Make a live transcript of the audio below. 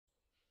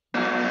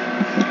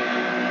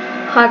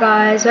Hi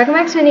guys, welcome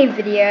back to a new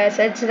video.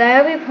 So today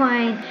I'll be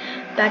playing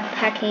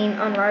backpacking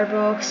on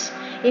Roblox.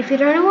 If you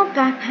don't know what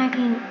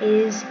backpacking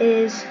is, it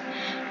is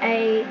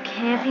a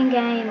camping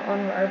game on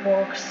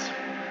Roblox.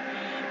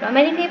 Not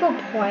many people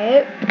play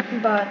it,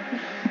 but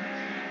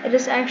it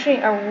is actually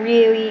a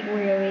really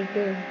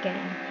good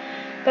game.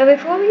 But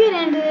before we get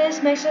into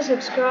this, make sure to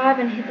subscribe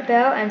and hit the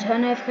bell and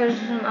turn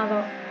notifications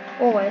on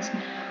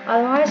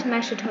otherwise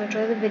make sure to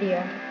enjoy the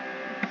video.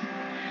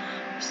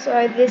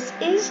 So this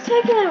is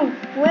taking a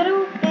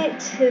little bit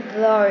to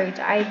load.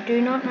 I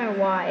do not know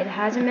why. It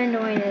hasn't been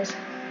doing this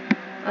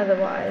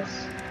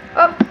otherwise.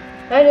 Oh,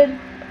 loaded.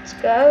 Let's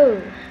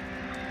go.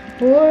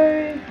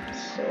 Whoa,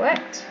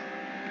 sweat.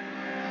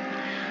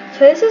 So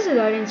this is a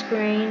loading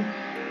screen.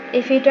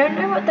 If you don't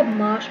know what the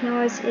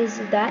marshmallows is,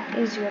 that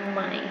is your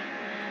money.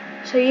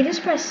 So you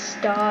just press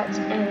start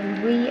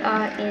and we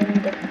are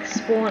in the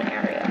spawn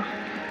area.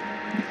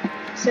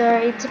 So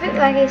it's a bit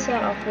laggy to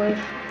start off with,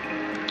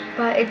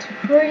 but it's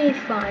pretty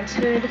fun.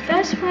 So the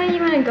first place you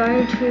want to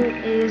go to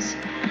is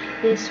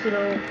this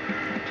little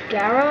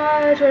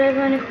garage,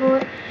 whatever you want to call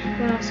it.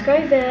 You want to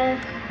go there,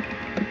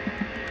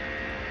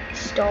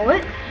 stall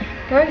it,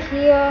 go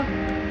here,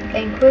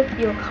 and click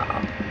your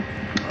car.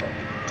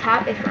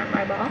 Tap if you're on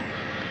mobile.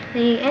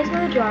 Then you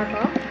enter the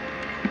driver,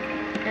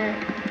 and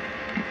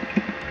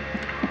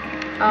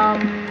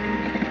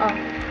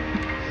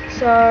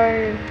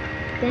so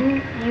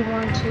then you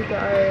want to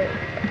go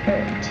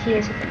here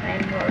to the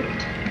main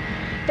road.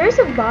 There's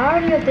a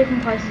variety of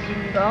different places you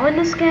can go in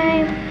this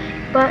game,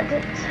 but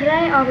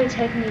today I'll be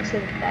taking you to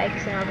the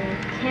lakes and I'll be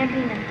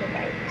camping at the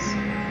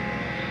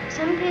lakes.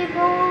 Some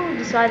people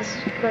decide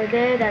to go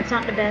there. That's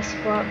not the best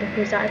spot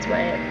because that's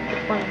where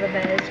one of the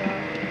bears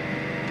are.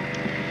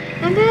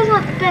 And bears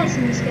aren't the best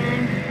in this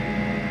game.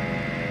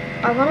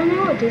 I want to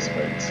know what this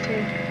leads to.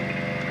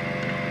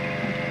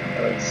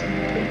 It leads to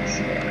pigs.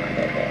 Yeah, I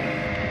go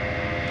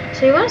there.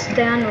 So you want to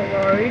stay on the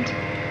road.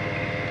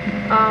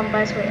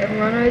 Basically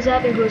everyone knows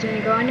that because when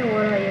you go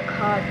underwater your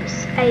car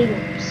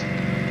disables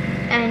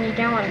and you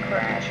don't want to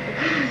crash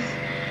because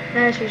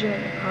that's usually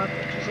when your car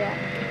glitches out,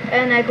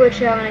 and they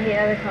glitch out when I hit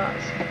other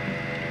cars.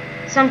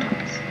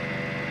 Sometimes,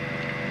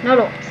 not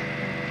always.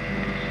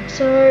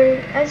 So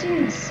as you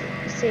can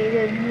see,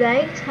 the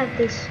lakes have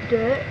this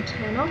dirt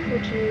turn off,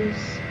 which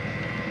is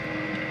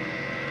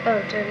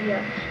it's over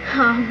here.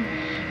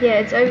 Yeah,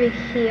 it's over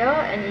here,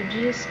 and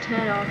you just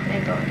turn off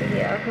and go into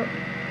here.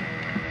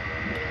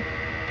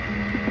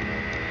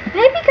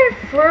 Maybe go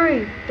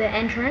through the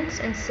entrance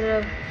instead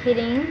of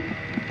hitting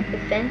the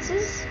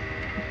fences.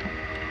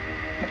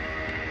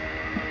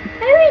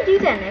 Maybe do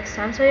that next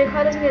time so your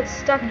car doesn't get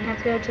stuck and you have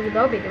to go to the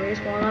lobby to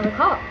respawn another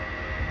car.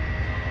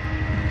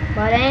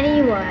 But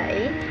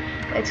anyway,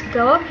 let's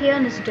go up here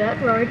on this dirt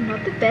road,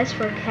 not the best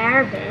for a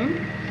caravan.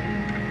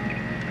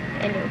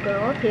 And you'll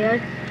go up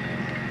here.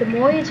 The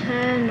more you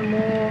turn, the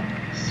more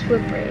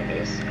slippery it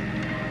is.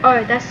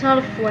 Oh, that's not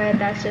a flare,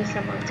 that's just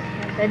someone's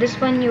camp. They're just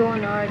letting you all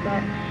know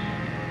that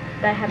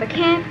they have a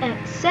camp and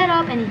it's set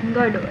up and you can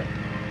go to it.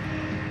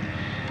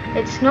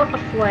 It's not a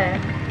flare,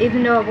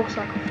 even though it looks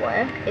like a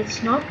flare.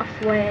 It's not a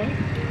flare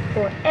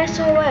for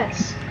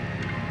SOS.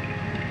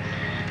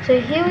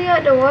 So here we are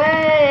at the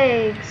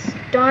lakes.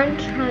 Don't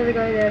try to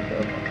go there for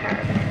a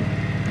caravan.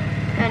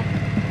 And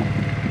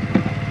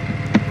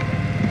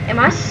am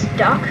I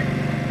stuck?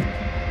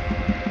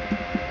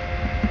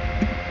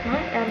 Am I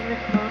out of the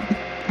car?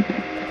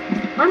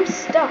 I'm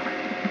stuck.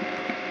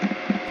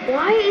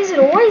 Why is it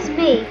always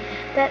me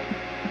that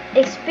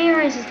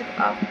experiences the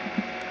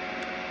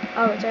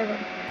oh, it's over.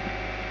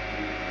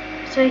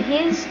 So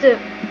here's the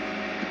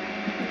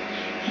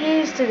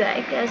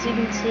lake. As you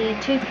can see,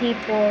 two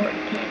people are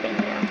camping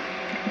here.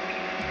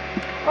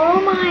 Oh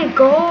my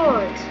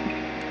god!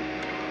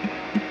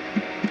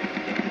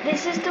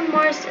 This is the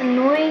most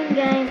annoying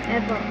game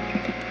ever.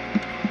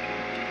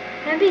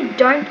 Maybe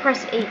don't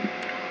press E.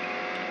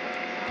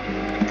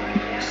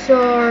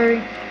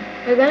 So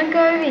we're gonna go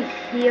over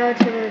here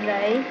to the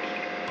lake.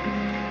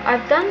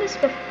 I've done this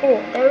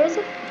before. There is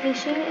a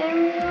fishing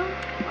area,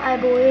 I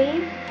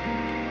believe,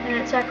 and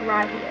it's like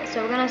right here.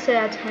 So we're gonna set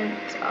our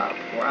tents up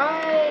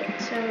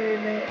right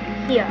over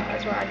here,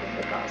 as what I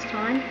did the last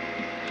time.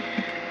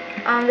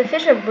 The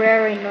fish are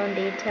very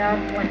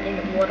non-detailed when in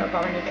the water,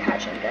 but when you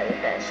catch them, they're the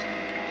best.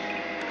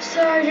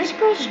 So just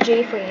press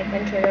G for your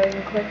inventory, or you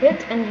can click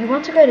it, and you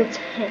want to go to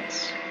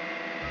tents.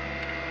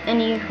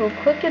 And you will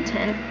click your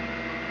tent,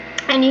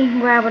 and you can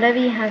grab whatever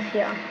you have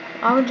here.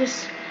 I'll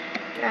just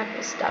grab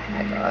the stuff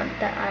I got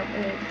that I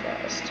need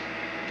first.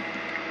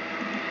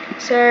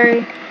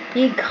 So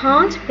you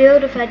can't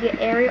build without your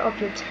area of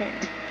your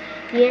tent.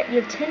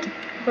 Your tent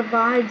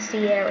provides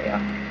the area.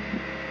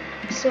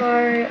 So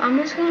I'm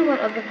just going to let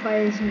other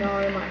players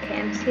know my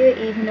camp's here,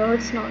 even though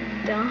it's not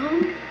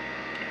done.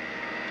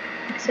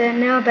 So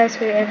now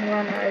basically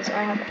everyone knows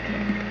I have a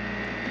camp.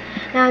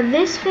 Now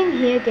this thing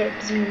here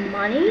gets you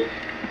money.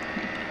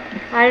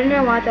 I don't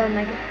know why they'll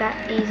make it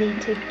that easy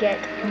to get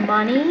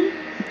money.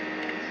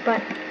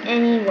 But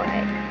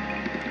anyway,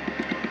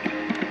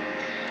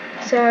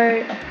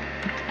 so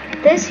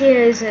This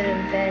here is an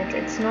event.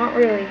 It's not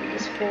really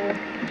useful,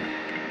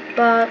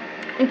 but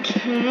it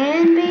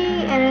can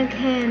be and it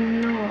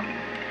can not.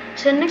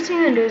 So the next thing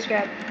I'm gonna do is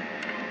grab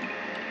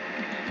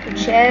the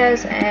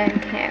chairs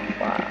and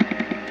campfire.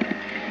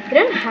 You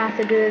don't have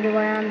to do it the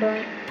way I'm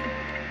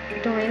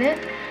doing it,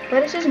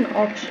 but it's just an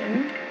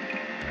option.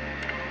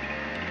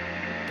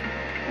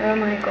 Oh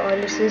my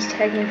god, this is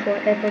taking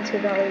forever to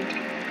load.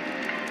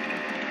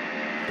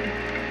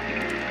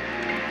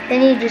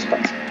 Then you just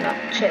place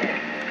that chair.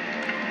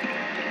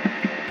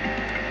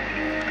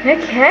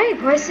 Okay,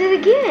 place it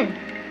again.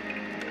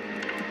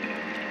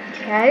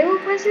 Okay, we'll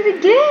place it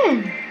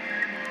again.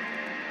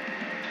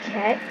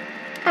 Okay.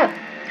 Oh,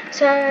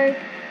 so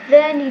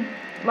then you,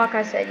 like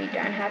I said, you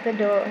don't have to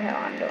do it how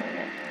I'm doing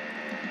it.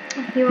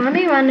 You might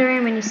be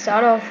wondering when you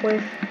start off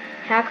with,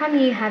 how come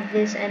you have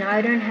this and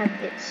I don't have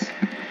this?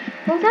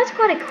 Well, that's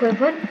quite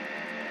equivalent.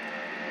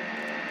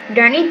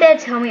 Don't you dare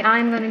tell me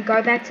I'm going to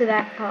go back to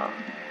that car.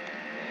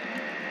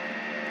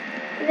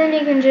 Then you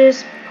can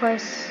just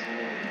place.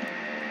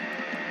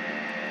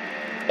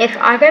 If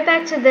I go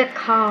back to the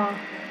car.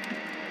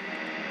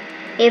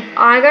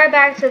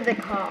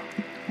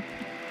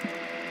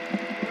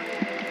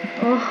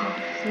 Oh,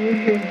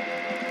 phew.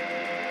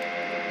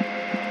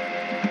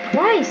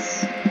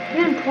 Twice.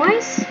 Yeah,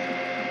 twice.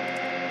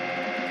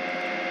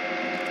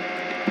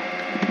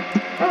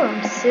 Oh,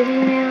 I'm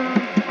sitting now.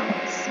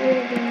 I'm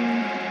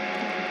sitting.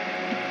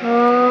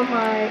 Oh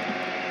my.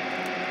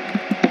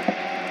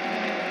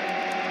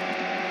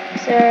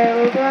 So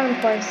we'll go and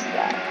place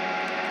that.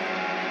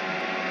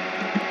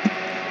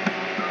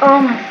 Oh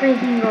my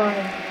freaking god.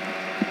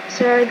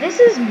 So this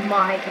is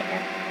my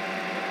camp.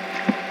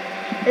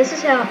 This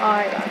is how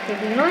I like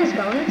it. You know it's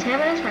going to 10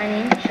 minutes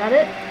raining. Shut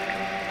it.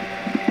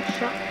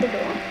 Shut the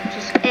door.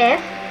 Just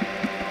F.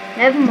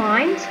 Never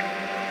mind.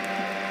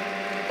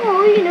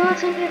 Or you know what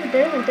some people do?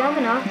 They're dumb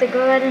enough to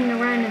go out in the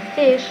rain and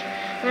fish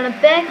when a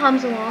bear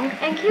comes along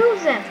and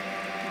kills them.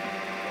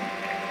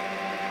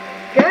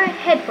 Go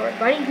ahead for it,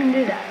 buddy. You can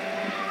do that.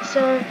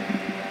 So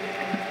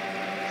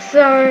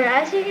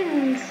as you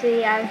can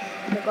see, I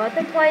forgot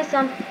to place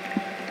something.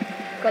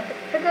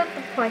 Forgot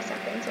to place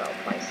something, so I'll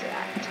place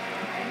that.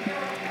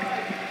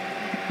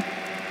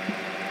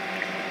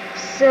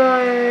 So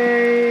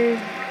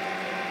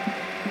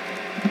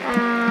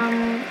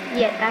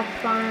yeah, that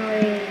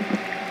finally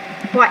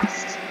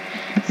placed.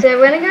 So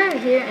we're gonna go over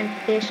here and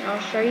fish, and I'll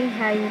show you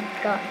how you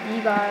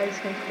guys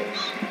can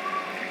fish.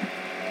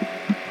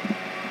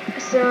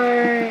 So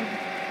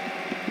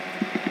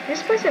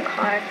just place a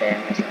kayak there,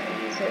 I'm just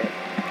gonna use it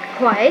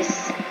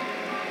twice.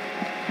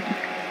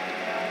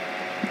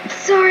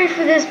 Sorry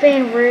for this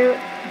being real.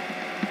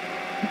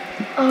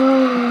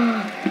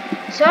 Oh,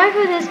 sorry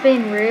for this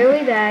being really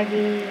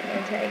laggy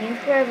and taking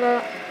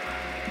forever.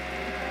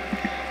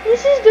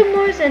 This is the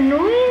most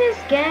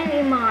annoyingest game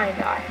in my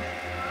life.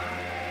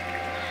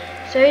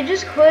 So you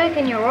just click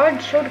and your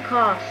rod should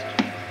cast.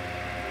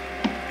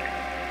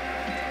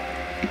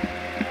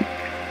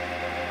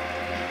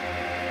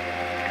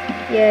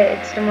 Yeah,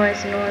 it's the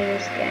most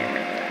annoyingest game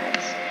in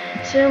life.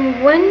 So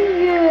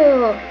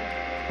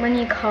when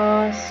you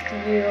cast,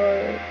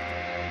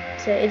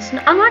 so it's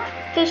unlike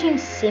fishing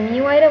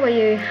simulator where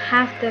you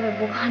have to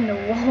look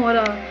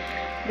underwater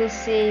to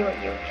see what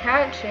you're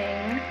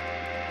catching.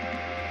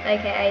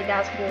 AKA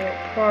that's for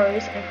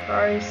pros, and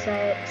pros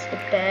say it's the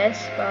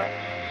best, but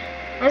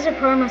as a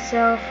pro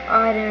myself,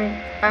 I don't.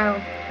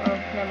 Oh, well,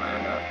 never mind.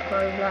 I'm not a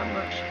pro that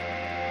much.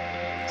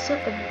 It's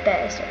not the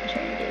best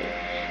opportunity.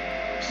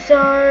 So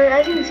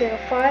as you can see, I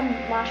have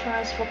 5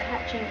 marshmallows for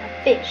catching a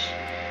fish.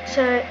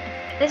 So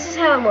this is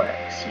how it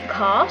works. You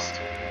cast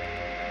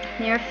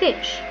near a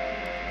fish.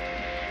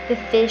 The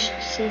fish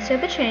sees the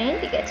opportunity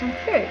to get some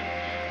food,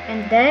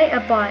 and they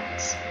are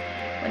bites.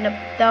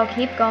 They'll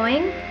keep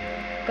going.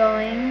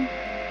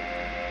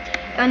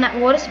 And that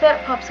water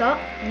spout pops up,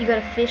 you got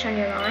a fish on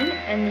your line,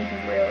 and you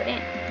can reel it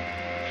in.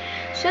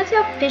 So that's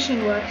how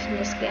fishing works in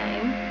this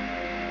game.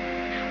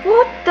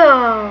 What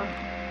the?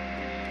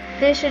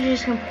 Fish are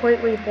just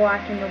completely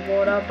black in the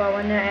water, but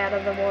when they're out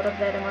of the water,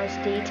 they're the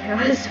most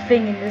detailed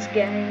thing in this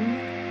game.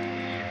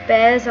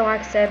 Bears are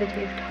like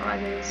saber-toothed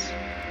tigers.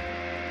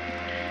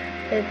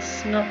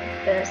 It's not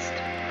the best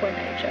for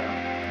nature.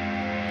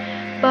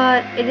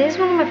 But it is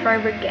one of my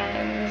favorite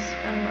games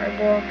on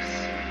Roblox.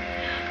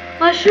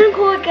 I shouldn't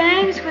call it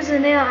games because they're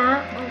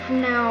now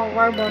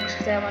Roblox,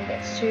 because everyone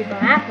gets sued by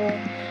Apple.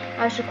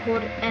 I should call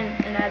it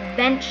an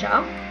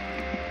adventure.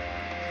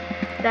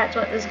 That's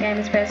what this game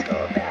is basically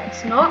all about.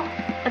 It's not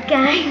a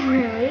game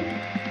really.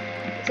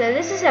 So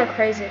this is how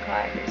crazy the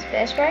kayak is.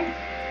 Bear spray?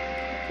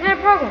 No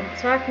problem.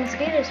 It's like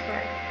mosquito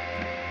spray.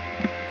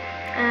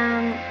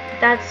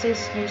 That's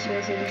just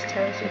useless. It just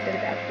tells you a bit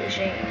about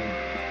fishing.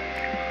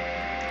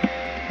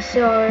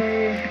 So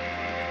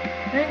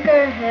I'm gonna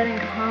go ahead and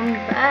come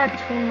back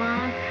to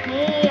my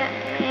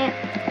camp.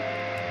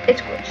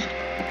 It's glitched.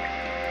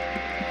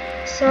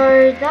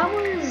 So that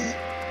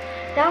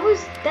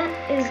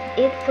is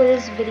it for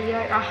this video.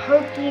 I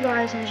hope you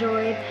guys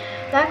enjoyed.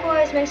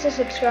 Likewise, make sure to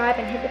subscribe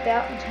and hit the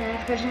bell and turn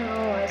notifications on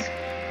always.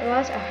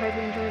 Otherwise, I hope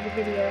you enjoyed the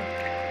video.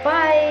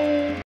 Bye!